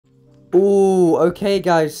Ooh, okay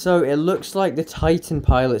guys, so it looks like the Titan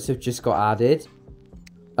pilots have just got added.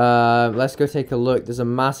 Let's go take a look. There's a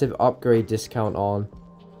massive upgrade discount on.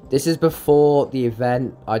 This is before the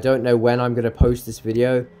event. I don't know when I'm going to post this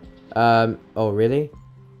video. Oh really?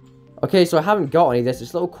 Okay, so I haven't got any. There's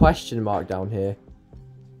this little question mark down here.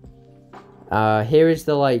 Here is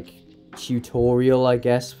the, like, tutorial, I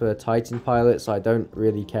guess, for Titan pilots. I don't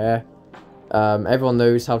really care. Everyone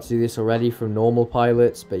knows how to do this already from normal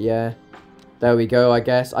pilots, but yeah. There we go, I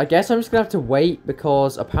guess. I guess I'm just gonna have to wait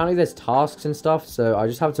because apparently there's tasks and stuff, so I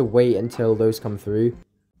just have to wait until those come through.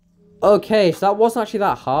 Okay, so that wasn't actually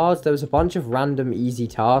that hard. There was a bunch of random easy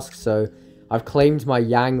tasks, so I've claimed my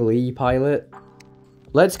Yang Li pilot.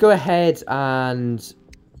 Let's go ahead and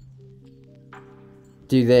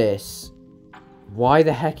do this. Why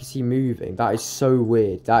the heck is he moving? That is so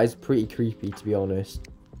weird. That is pretty creepy, to be honest.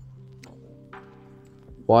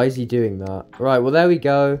 Why is he doing that? Right, well, there we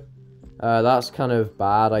go. That's kind of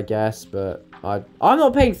bad, I guess, but I'm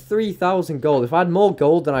not paying 3,000 gold. If I had more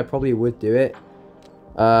gold, then I probably would do it.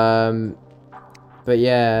 But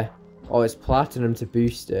yeah. Oh, it's platinum to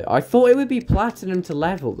boost it. I thought it would be platinum to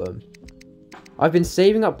level them. I've been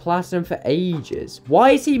saving up platinum for ages.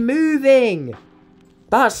 Why is he moving?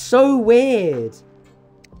 That's so weird.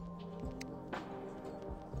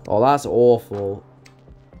 Oh, that's awful.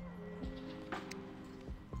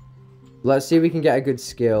 Let's see if we can get a good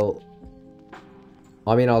skill.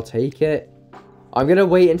 I mean, I'll take it. I'm going to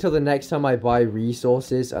wait until the next time I buy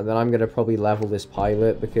resources, and then I'm going to probably level this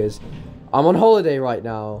pilot, because I'm on holiday right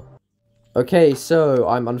now. Okay, so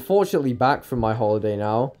I'm unfortunately back from my holiday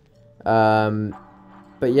now.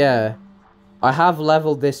 But yeah, I have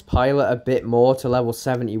leveled this pilot a bit more to level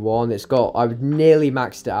 71. I've nearly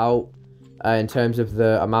maxed it out in terms of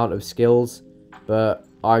the amount of skills, but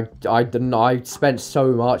I spent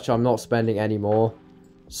so much, I'm not spending any more.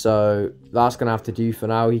 So that's gonna have to do for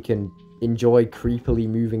now. He can enjoy creepily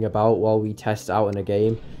moving about while we test out in a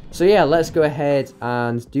game. So yeah, let's go ahead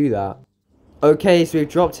and do that. Okay, so we've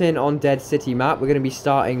dropped in on Dead City map. We're gonna be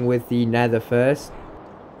starting with the Nether first.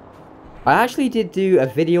 I actually did do a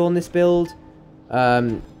video on this build.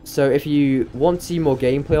 So if you want to see more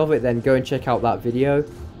gameplay of it, then go and check out that video.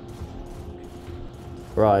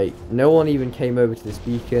 Right, no one even came over to this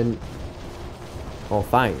beacon. Oh,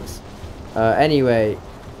 thanks. Anyway,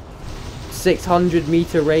 600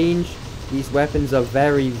 meter range. These weapons are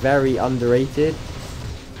very, very underrated.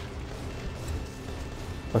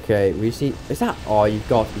 Okay, we've seen... Is that... Oh, you've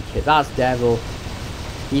got to be kidding. That's Devil.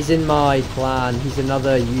 He's in my clan. He's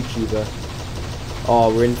another YouTuber.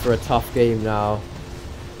 Oh, we're in for a tough game now.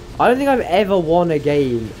 I don't think I've ever won a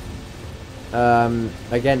game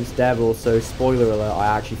against Devil, so spoiler alert, I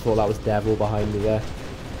actually thought that was Devil behind me there.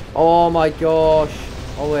 Oh my gosh.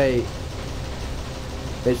 Oh wait.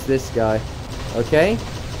 It's this guy. Okay.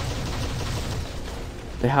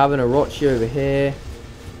 They have an Orochi over here.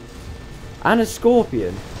 And a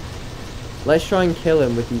Scorpion. Let's try and kill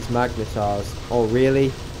him with these Magnetars. Oh,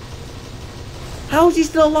 really? How is he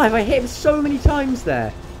still alive? I hit him so many times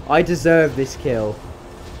there. I deserve this kill.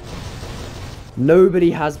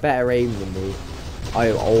 Nobody has better aim than me.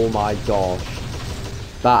 Oh my gosh.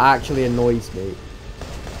 That actually annoys me.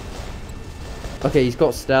 Okay, he's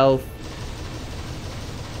got stealth.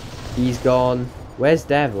 He's gone. Where's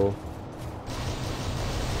Devil?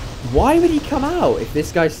 Why would he come out if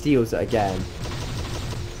this guy steals it again?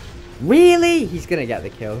 Really? He's gonna get the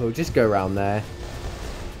kill. He'll just go around there.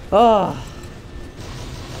 Oh.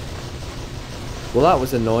 Well, that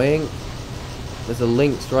was annoying. There's a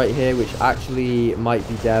Lynx right here, which actually might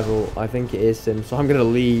be Devil. I think it is him, so I'm gonna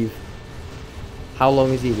leave. How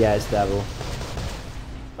long is he? Yeah, it's Devil.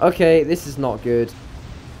 Okay, this is not good.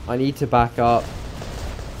 I need to back up.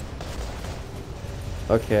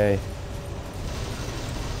 Okay.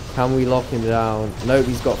 Can we lock him down? Nope,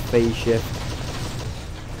 he's got phase shift.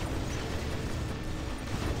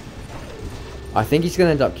 I think he's gonna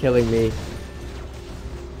end up killing me.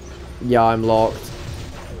 Yeah, I'm locked.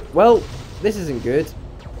 Well, this isn't good.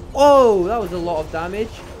 Oh, that was a lot of damage.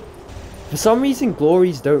 For some reason,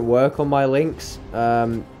 glories don't work on my Lynx.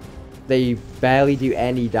 They barely do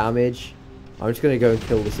any damage. I'm just gonna go and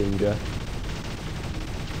kill this Indra.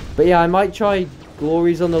 But yeah, I might try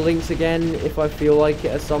glories on the Lynx again if I feel like it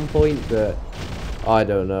at some point, but I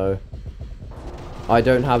don't know. I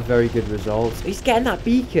don't have very good results. He's getting that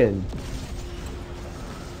beacon.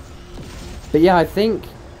 But yeah, I think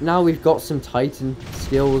now we've got some Titan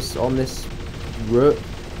skills on this Rook,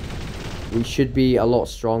 we should be a lot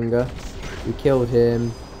stronger. We killed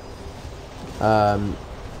him.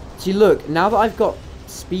 See, look, now that I've got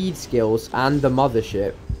speed skills and the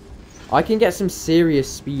mothership, I can get some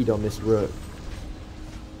serious speed on this Rook.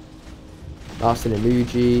 That's an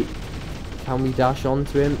emoji. Can we dash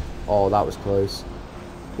onto him? Oh, that was close.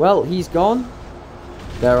 Well, he's gone.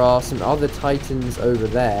 There are some other Titans over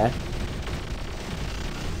there.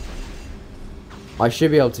 I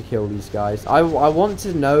should be able to kill these guys. I want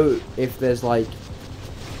to know if there's, like,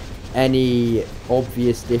 any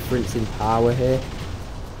obvious difference in power here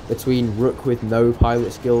between Rook with no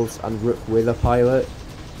pilot skills and Rook with a pilot.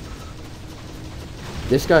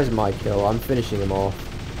 This guy's my kill. I'm finishing him off.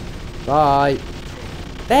 Bye.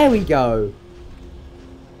 There we go.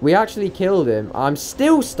 We actually killed him. I'm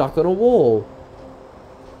still stuck on a wall.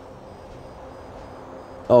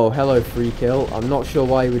 Oh, hello, free kill. I'm not sure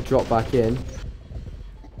why he would drop back in.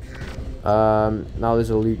 Now there's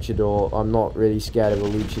a luchador. I'm not really scared of a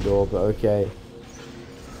luchador, but okay.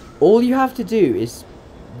 All you have to do is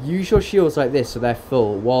use your shields like this so they're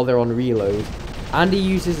full while they're on reload. And he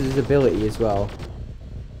uses his ability as well.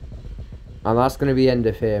 And that's going to be the end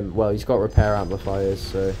of him. Well, he's got repair amplifiers,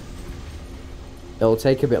 so it'll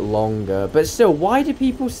take a bit longer. But still, why do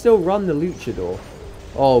people still run the luchador?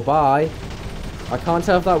 Oh, bye. I can't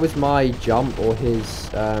tell if that was my jump or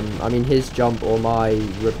his, I mean his jump or my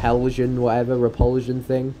repulsion, whatever, repulsion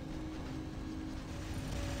thing.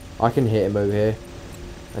 I can hit him over here.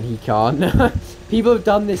 And he can't. People have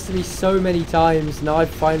done this to me so many times. Now I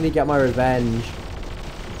finally get my revenge.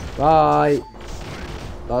 Bye.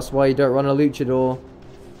 That's why you don't run a luchador.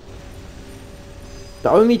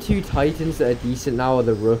 The only two Titans that are decent now are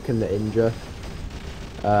the Rook and the Indra.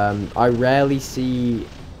 I rarely see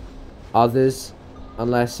others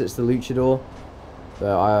unless it's the luchador.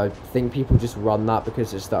 But I think people just run that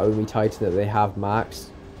because it's the only Titan that they have maxed.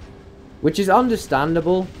 Which is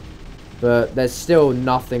understandable. But there's still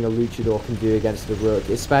nothing a luchador can do against the Rook.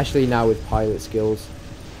 Especially now with pilot skills.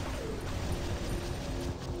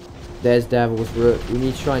 There's Devil's Rook. We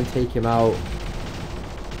need to try and take him out.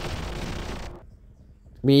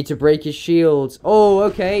 We need to break his shields. Oh,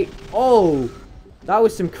 okay. Oh, that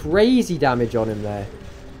was some crazy damage on him there.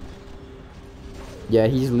 Yeah,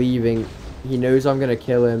 he's leaving. He knows I'm going to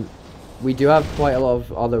kill him. We do have quite a lot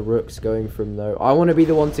of other Rooks going from though. I want to be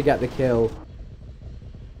the one to get the kill.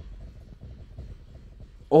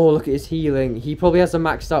 Oh, look at his healing. He probably has a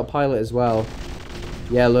maxed out pilot as well.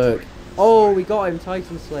 Yeah, look. Oh, we got him,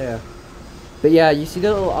 Titan Slayer. But yeah, you see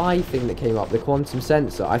the little eye thing that came up, the quantum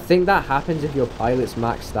sensor. I think that happens if your pilot's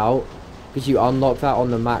maxed out, because you unlock that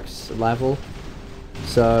on the max level.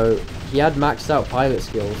 So, he had maxed out pilot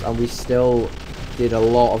skills, and we still did a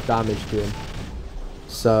lot of damage to him.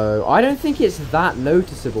 So, I don't think it's that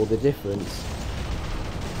noticeable, the difference.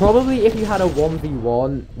 Probably if you had a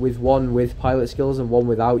 1v1 with one with pilot skills and one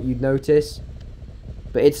without, you'd notice.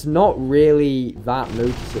 But it's not really that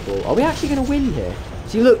noticeable. Are we actually going to win here?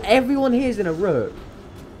 See, look, everyone here is in a Rook.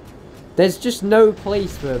 There's just no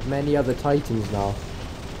place for many other Titans now.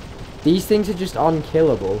 These things are just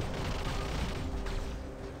unkillable.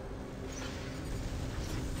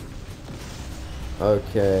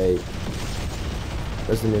 Okay.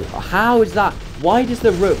 There's the new... How is that? Why does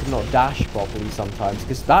the Rook not dash properly sometimes?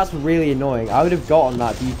 Because that's really annoying. I would have gotten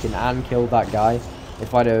that beacon and killed that guy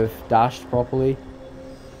if I'd have dashed properly.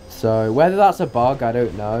 So, whether that's a bug, I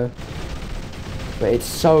don't know. But it's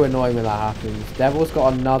so annoying when that happens. Devil's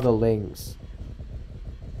got another Lynx.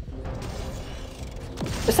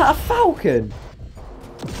 Is that a Falcon?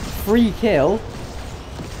 Free kill?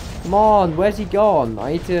 Come on, where's he gone?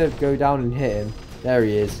 I need to go down and hit him. There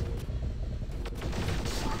he is.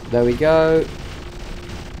 There we go.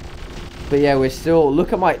 But yeah, we're still...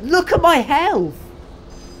 Look at my health!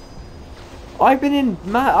 I've been in...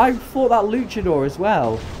 I fought that luchador as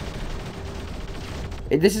well.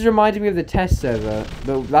 This is reminding me of the test server.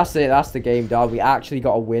 But that's it. That's the game done. We actually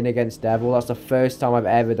got a win against Devil. That's the first time I've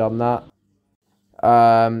ever done that.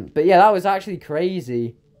 But yeah, that was actually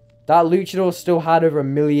crazy. That luchador still had over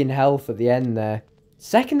 1 million health at the end there.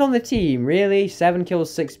 Second on the team, really? 7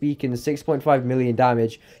 kills, 6 beacons, 6.5 million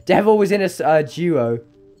damage. Devil was in a duo.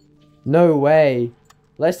 No way.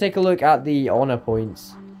 Let's take a look at the honor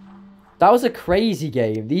points. That was a crazy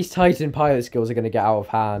game. These Titan pilot skills are going to get out of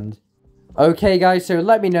hand. Okay guys, so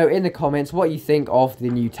let me know in the comments what you think of the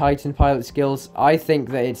new Titan pilot skills. I think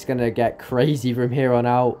that it's going to get crazy from here on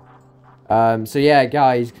out. So yeah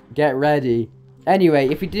guys, get ready. Anyway,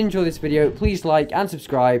 if you did enjoy this video, please like and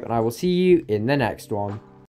subscribe, and I will see you in the next one.